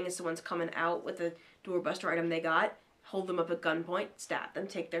the morning and someone's coming out with a doorbuster item they got, hold them up at gunpoint, stab them,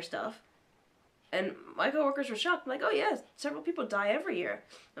 take their stuff. And my coworkers were shocked. I'm like, oh, yeah, several people die every year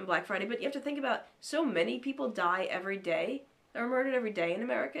on Black Friday. But you have to think about so many people die every day. They're murdered every day in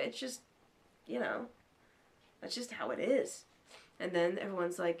America. It's just, that's just how it is. And then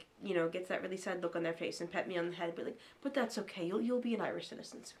everyone's like, gets that really sad look on their face and pet me on the head. Be like, but that's okay. You'll be an Irish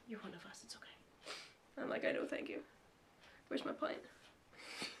citizen. So you're one of us. It's okay. I'm like, I know, thank you. Where's my pint?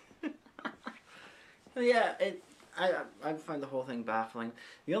 Yeah, I find the whole thing baffling.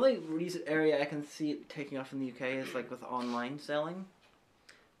 The only area I can see it taking off in the UK is like with online selling.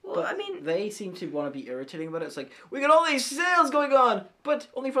 Well, but I mean, they seem to want to be irritating about it. It's like, we got all these sales going on, but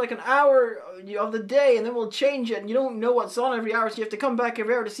only for like an hour of the day, and then we'll change it, and you don't know what's on every hour, so you have to come back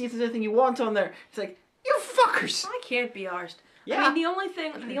every hour to see if there's anything you want on there. It's like, you fuckers! I can't be arsed. Yeah. I mean,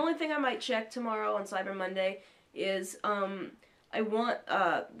 the only thing I might check tomorrow on Cyber Monday is, I want,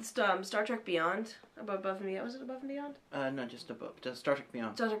 Star Trek Beyond. Above and Beyond. Was it Above and Beyond? No, just above. Just Star Trek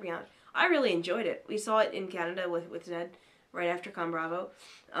Beyond. Star Trek Beyond. I really enjoyed it. We saw it in Canada with Zed right after Con Bravo.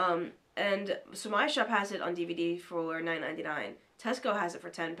 And so my shop has it on DVD for $9.99. Tesco has it for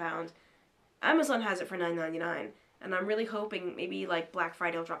 £10. Amazon has it for $9.99. And I'm really hoping maybe like Black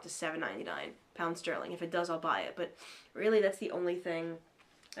Friday will drop to £7.99 sterling. If it does, I'll buy it. But really, that's the only thing.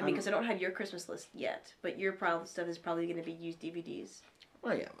 I mean, because I don't have your Christmas list yet, but your stuff is probably going to be used DVDs.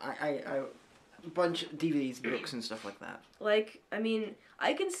 Well, yeah, I a bunch of DVDs, books, and stuff like that. Like, I mean,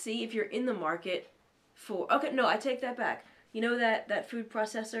 I can see if you're in the market for... Okay, no, I take that back. You know that food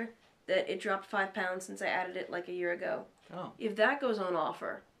processor that it dropped 5 pounds since I added it like a year ago. Oh. If that goes on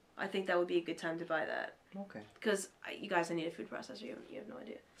offer, I think that would be a good time to buy that. Okay. Because you guys, I need a food processor. You have no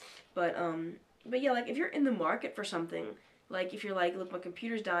idea. But yeah, like if you're in the market for something, like if you're like, look, my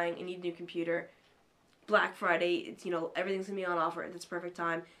computer's dying, I need a new computer. Black Friday, it's, you know, everything's gonna be on offer. It's perfect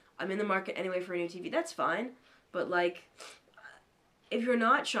time. I'm in the market anyway for a new TV. That's fine. But like, if you're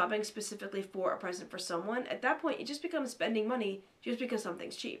not shopping specifically for a present for someone, at that point it just becomes spending money just because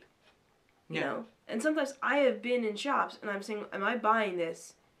something's cheap. You know? And sometimes I have been in shops and I'm saying, am I buying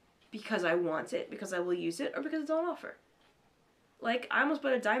this because I want it, because I will use it, or because it's on offer? Like, I almost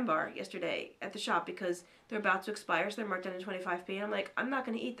bought a dime bar yesterday at the shop because they're about to expire, so they're marked down to 25p, and I'm like, I'm not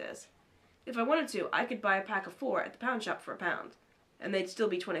going to eat this. If I wanted to, I could buy a pack of 4 at the pound shop for £1, and they'd still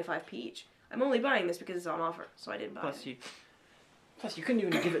be 25p each. I'm only buying this because it's on offer, so I didn't buy it. Plus, you couldn't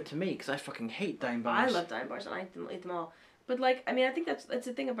even give it to me because I fucking hate dime bars. I love dime bars, and I eat them all. But, like, I mean, I think that's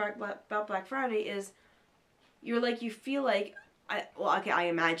the thing about Black Friday is you're like, you feel like, I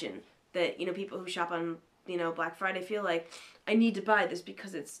imagine that, you know, people who shop on, you know, Black Friday feel like, I need to buy this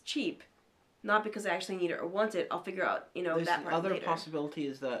because it's cheap, not because I actually need it or want it. I'll figure out, you know, There's that part other later. possibility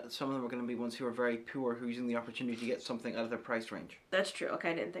is that some of them are going to be ones who are very poor, who are using the opportunity to get something out of their price range. That's true.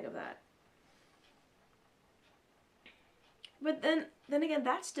 Okay, I didn't think of that. But then again,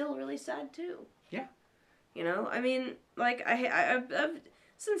 that's still really sad too. Yeah. You know, I mean, like I've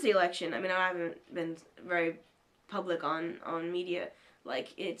since the election, I mean, I haven't been very public on media. Like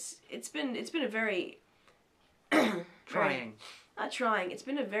it's been a very Trying. Not trying. It's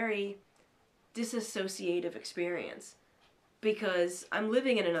been a very disassociative experience because I'm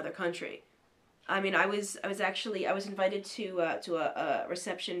living in another country. I mean, I was invited to a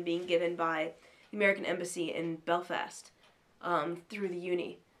reception being given by the American Embassy in Belfast through the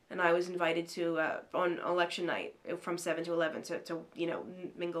uni, and I was invited to on election night from 7 to 11 to you know,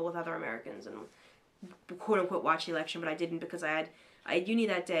 mingle with other Americans and quote unquote watch the election, but I didn't because I had uni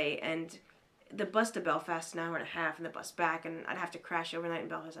that day, and the bus to Belfast is an hour and a half, and the bus back, and I'd have to crash overnight in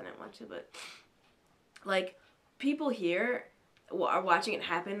Belfast. I didn't want to, but like, people here are watching it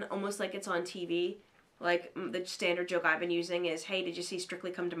happen almost like it's on TV. Like, the standard joke I've been using is, hey, did you see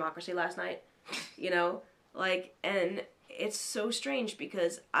Strictly Come Democracy last night? You know? Like, and it's so strange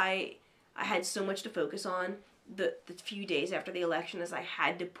because I had so much to focus on the few days after the election, as I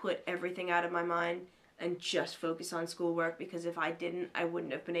had to put everything out of my mind and just focus on schoolwork, because if I didn't, I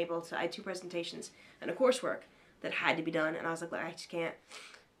wouldn't have been able to. I had 2 presentations and a coursework that had to be done, and I was like, I just can't.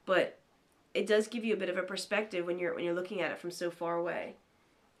 But it does give you a bit of a perspective when you're looking at it from so far away,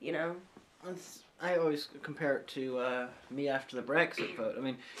 you know? I always compare it to me after the Brexit vote. I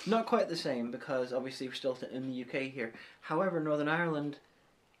mean, not quite the same, because obviously we're still in the UK here. However, Northern Ireland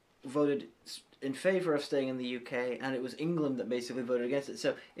voted in favour of staying in the UK, and it was England that basically voted against it.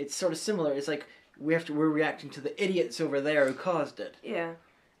 So it's sort of similar. It's like we're reacting to the idiots over there who caused it. Yeah.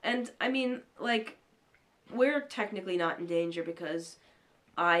 And, I mean, like, we're technically not in danger because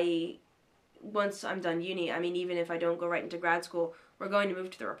once I'm done uni, I mean, even if I don't go right into grad school, we're going to move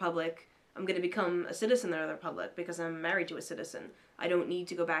to the Republic. I'm going to become a citizen of the Republic because I'm married to a citizen. I don't need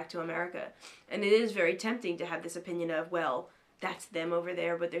to go back to America. And it is very tempting to have this opinion of, well, that's them over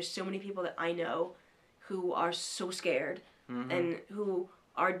there, but there's so many people that I know who are so scared and who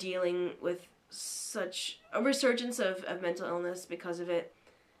are dealing with such a resurgence of mental illness because of it.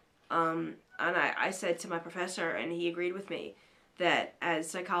 And I said to my professor, and he agreed with me, that as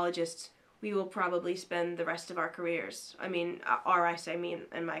psychologists, we will probably spend the rest of our careers, I mean,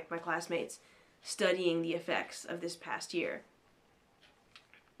 and my classmates, studying the effects of this past year.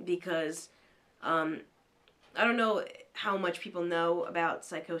 Because I don't know how much people know about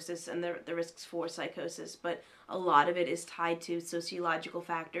psychosis and the risks for psychosis, but a lot of it is tied to sociological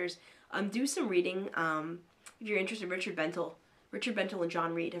factors. Do some reading if you're interested. Richard Bentel and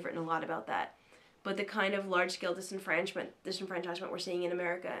John Reed have written a lot about that. But the kind of large-scale disenfranchisement we're seeing in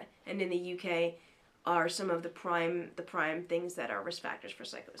America and in the UK are some of the prime things that are risk factors for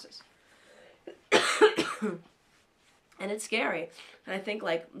psychosis. And it's scary. And I think,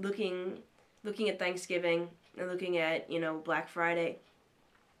 like, looking at Thanksgiving and looking at, you know, Black Friday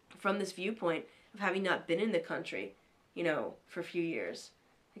from this viewpoint of having not been in the country, you know, for a few years,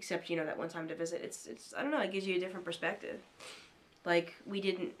 except, you know, that one time to visit, it's I don't know, it gives you a different perspective. Like, we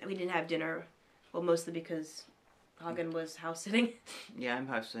didn't have dinner. Well, mostly because Hagan was house sitting. Yeah, I'm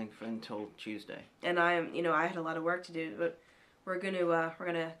house sitting until Tuesday. And I had a lot of work to do, but we're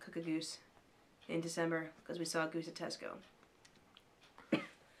gonna cook a goose in December because we saw a goose at Tesco.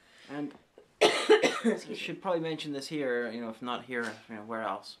 And I should probably mention this here, you know, if not here, you know, where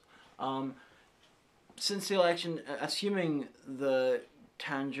else? Since the election, assuming the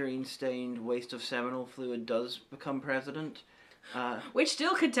tangerine-stained waste of seminal fluid does become president. Which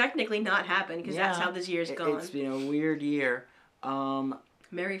still could technically not happen, because that's how this year's gone. It's been a weird year.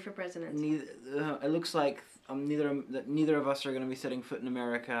 Mary for president. It looks like neither of us are going to be setting foot in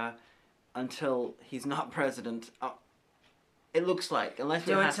America until he's not president. It looks like, unless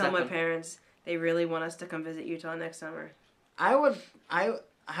don't tell my parents. They really want us to come visit Utah next summer. I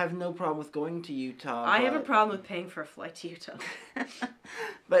have no problem with going to Utah. I have a problem with paying for a flight to Utah.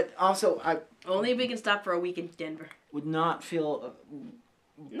 But also, only if we can stop for a week in Denver. Would not feel.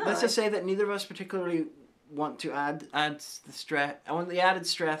 Let's just say that neither of us particularly want to add the stress. I want the added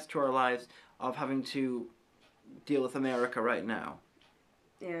stress to our lives of having to deal with America right now.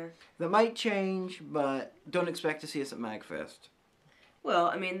 Yeah. That might change, but don't expect to see us at MagFest. Well,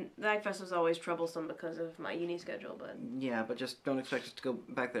 I mean, MagFest was always troublesome because of my uni schedule, but... Yeah, but just don't expect us to go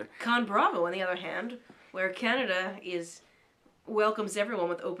back there. Con Bravo, on the other hand, where Canada welcomes everyone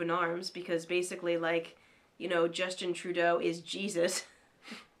with open arms, because basically, like, you know, Justin Trudeau is Jesus.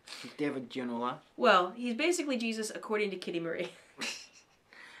 David Ginola. Well, he's basically Jesus according to Kitty Marie.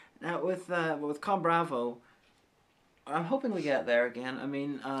 Now, with Con Bravo, I'm hoping we get there again. I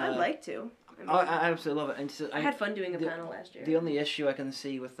mean... I'd like to. I absolutely love it. And so, I had fun doing a panel last year. The only issue I can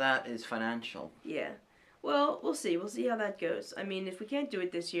see with that is financial. Yeah. Well, we'll see. We'll see how that goes. I mean, if we can't do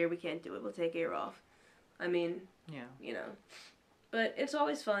it this year, we can't do it. We'll take a year off. I mean, yeah. You know. But it's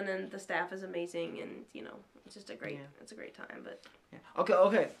always fun, and the staff is amazing, and, you know, it's just a great time. But yeah.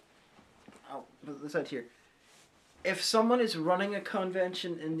 Okay. I'll put this out here. If someone is running a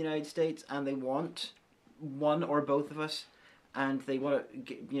convention in the United States and they want one or both of us, and they want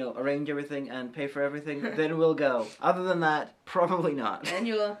to, arrange everything and pay for everything, then we'll go. Other than that, probably not. And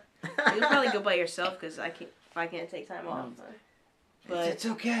you'll probably go by yourself, because I can't take time off. But it's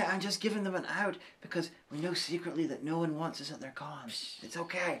okay. I'm just giving them an out because we know secretly that no one wants us at their cons. It's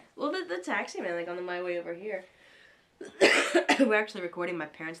okay. Well, the taxi man, like on my way over here, we're actually recording my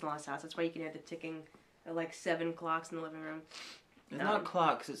parents-in-law's house. That's why you can hear the ticking of like 7 clocks in the living room. It's not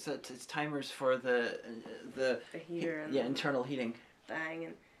clocks. It's timers for the heater. And internal heating. Thing.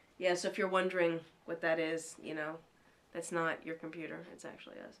 And yeah, so if you're wondering what that is, that's not your computer. It's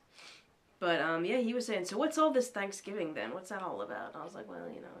actually us. But yeah, he was saying, so what's all this Thanksgiving then? What's that all about? And I was like, well,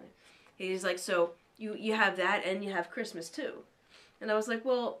 he's like, so you have that and you have Christmas too. And I was like,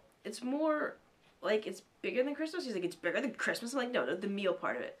 well, it's more like it's bigger than Christmas. He's like, it's bigger than Christmas. I'm like, no, the meal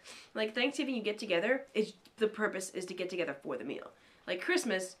part of it. Like Thanksgiving, you get together. The purpose is to get together for the meal. Like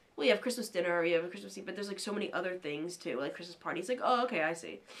Christmas, well, you have Christmas dinner or you have a Christmas Eve, but there's like so many other things too, like Christmas parties. Like, oh, okay, I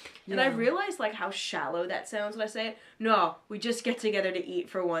see. Yeah. And I realized like how shallow that sounds when I say it. No, we just get together to eat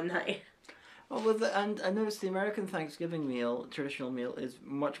for one night. Well, and I noticed the American Thanksgiving meal, traditional meal, is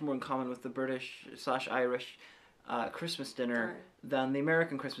much more in common with the British/Irish Christmas dinner than the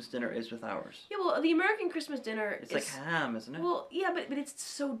American Christmas dinner is with ours. Yeah, well, the American Christmas dinner is like ham, isn't it? Well, yeah, but it's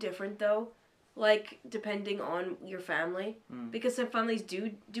so different though. Like depending on your family, because some families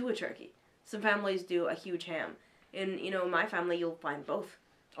do a turkey, some families do a huge ham, and my family you'll find both.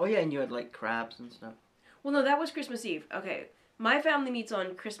 Oh yeah, and you had like crabs and stuff. Well, no, that was Christmas Eve. Okay. My family meets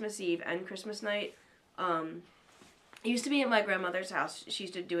on Christmas Eve and Christmas night. It used to be at my grandmother's house. She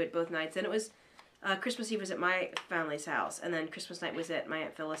used to do it both nights. And it was, Christmas Eve was at my family's house. And then Christmas night was at my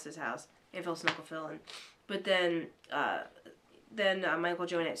Aunt Phyllis's house. Aunt Phyllis and Uncle Phil. But then my Uncle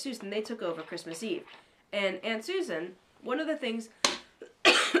Joe and Aunt Susan, they took over Christmas Eve. And Aunt Susan, one of the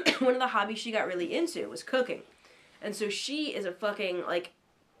hobbies she got really into was cooking. And so she is a fucking, like,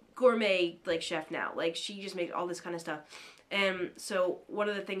 gourmet, like, chef now. Like, she just makes all this kind of stuff. And so one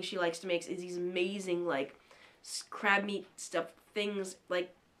of the things she likes to make is these amazing, like, crab meat stuffed things,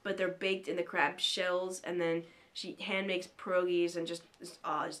 like, but they're baked in the crab shells, and then she hand makes pierogies and just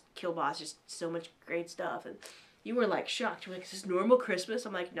kielbasa, just so much great stuff. And you were, like, shocked. You're like, is this normal Christmas?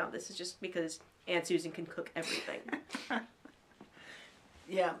 I'm like, no, this is just because Aunt Susan can cook everything.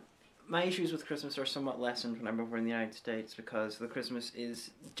 Yeah, my issues with Christmas are somewhat lessened when I'm over in the United States because the Christmas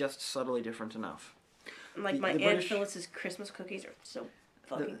is just subtly different enough. Like my Aunt Phyllis's Christmas cookies are so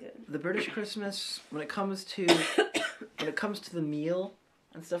fucking good. The British Christmas, when it comes to the meal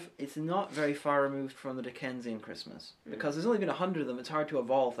and stuff, it's not very far removed from the Dickensian Christmas because there's only been 100 of them. It's hard to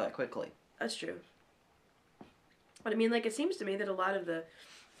evolve that quickly. That's true. But I mean, like, it seems to me that a lot of the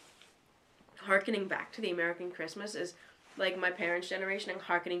harkening back to the American Christmas is like my parents' generation and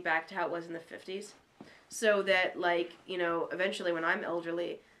harkening back to how it was in the 50s, so that like eventually when I'm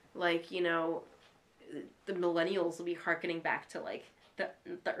elderly, like the millennials will be harkening back to, like, the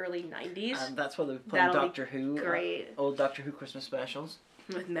early 90s. And that's why they're playing Doctor Who. Great. Old Doctor Who Christmas specials.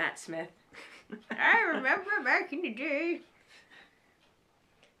 With Matt Smith. I remember back in the day.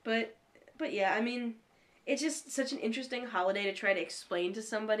 But yeah, I mean, it's just such an interesting holiday to try to explain to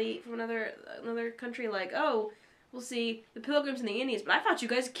somebody from another country. Like, oh, we'll see the Pilgrims and the Indians, but I thought you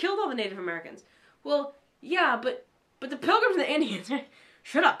guys killed all the Native Americans. Well, yeah, but the Pilgrims and the Indians.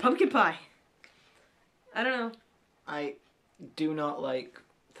 Shut up, pumpkin pie. I don't know. I do not like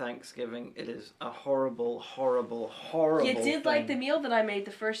Thanksgiving. It is a horrible, horrible, horrible You did thing. like the meal that I made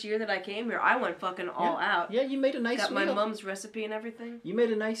the first year that I came here. I went fucking all out. Yeah, you made a nice Got meal. my mom's recipe and everything. You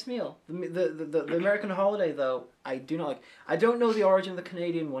made a nice meal. The American holiday, though, I do not like. I don't know the origin of the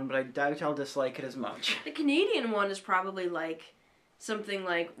Canadian one, but I doubt I'll dislike it as much. The Canadian one is probably like something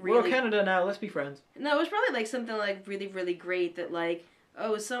like really... We're Canada now, let's be friends. No, it was probably like something like really, really great that like,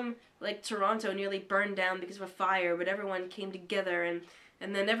 oh, some, like Toronto nearly burned down because of a fire, but everyone came together and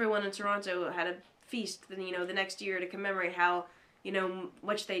then everyone in Toronto had a feast, the next year to commemorate how,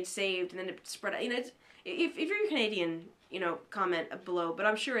 much they'd saved, and then it spread out. It's, if you're Canadian, comment below, but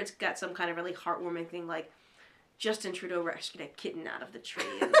I'm sure it's got some kind of really heartwarming thing, like Justin Trudeau rescued a kitten out of the tree,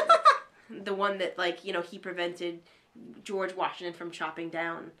 and the one that, he prevented George Washington from chopping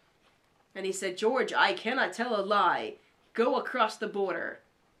down. And he said, George, I cannot tell a lie. Go across the border.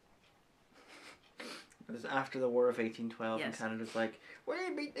 It was after the War of 1812, Yes. and Canada's like, we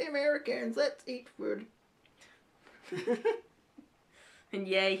beat the Americans, let's eat food. And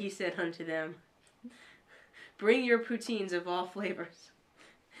yea, he said unto them, bring your poutines of all flavors,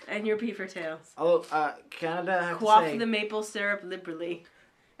 and your beaver tails. Although, Canada, I have Quaff to say... the maple syrup liberally,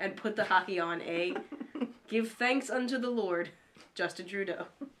 and put the hockey on, eh? Give thanks unto the Lord, Justin Trudeau.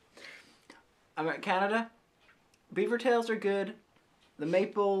 Canada, beaver tails are good. The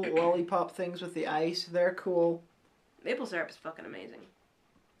maple lollipop things with the ice, they're cool. Maple syrup is fucking amazing.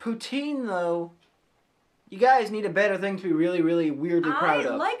 Poutine, though, you guys need a better thing to be really, really weirdly proud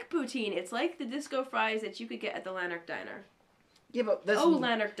of. I like poutine. It's like the disco fries that you could get at the Lanark Diner. Yeah, but that's...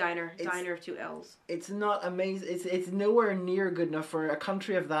 Lanark Diner. Diner of two L's. It's not amazing. It's nowhere near good enough for a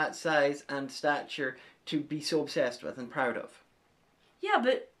country of that size and stature to be so obsessed with and proud of. Yeah,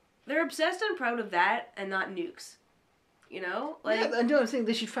 but they're obsessed and proud of that and not nukes. Yeah, I know. I'm saying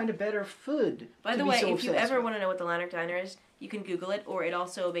they should find a better food. By the way, if you ever want to know what the Lanark Diner is, you can Google it, or it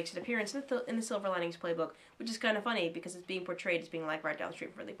also makes an appearance in the Silver Linings Playbook, which is kind of funny because it's being portrayed as being like right down the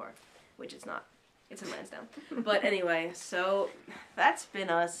street from Ridley Park, which it's not. It's in Lansdowne. But anyway, so that's been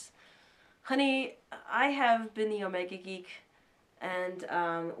us. Honey, I have been the Omega Geek, and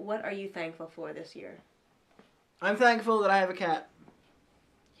what are you thankful for this year? I'm thankful that I have a cat.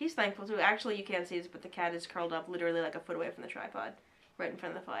 He's thankful too. Actually, you can't see this, but the cat is curled up literally like a foot away from the tripod, right in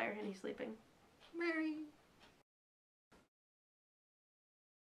front of the fire, and he's sleeping. Mary.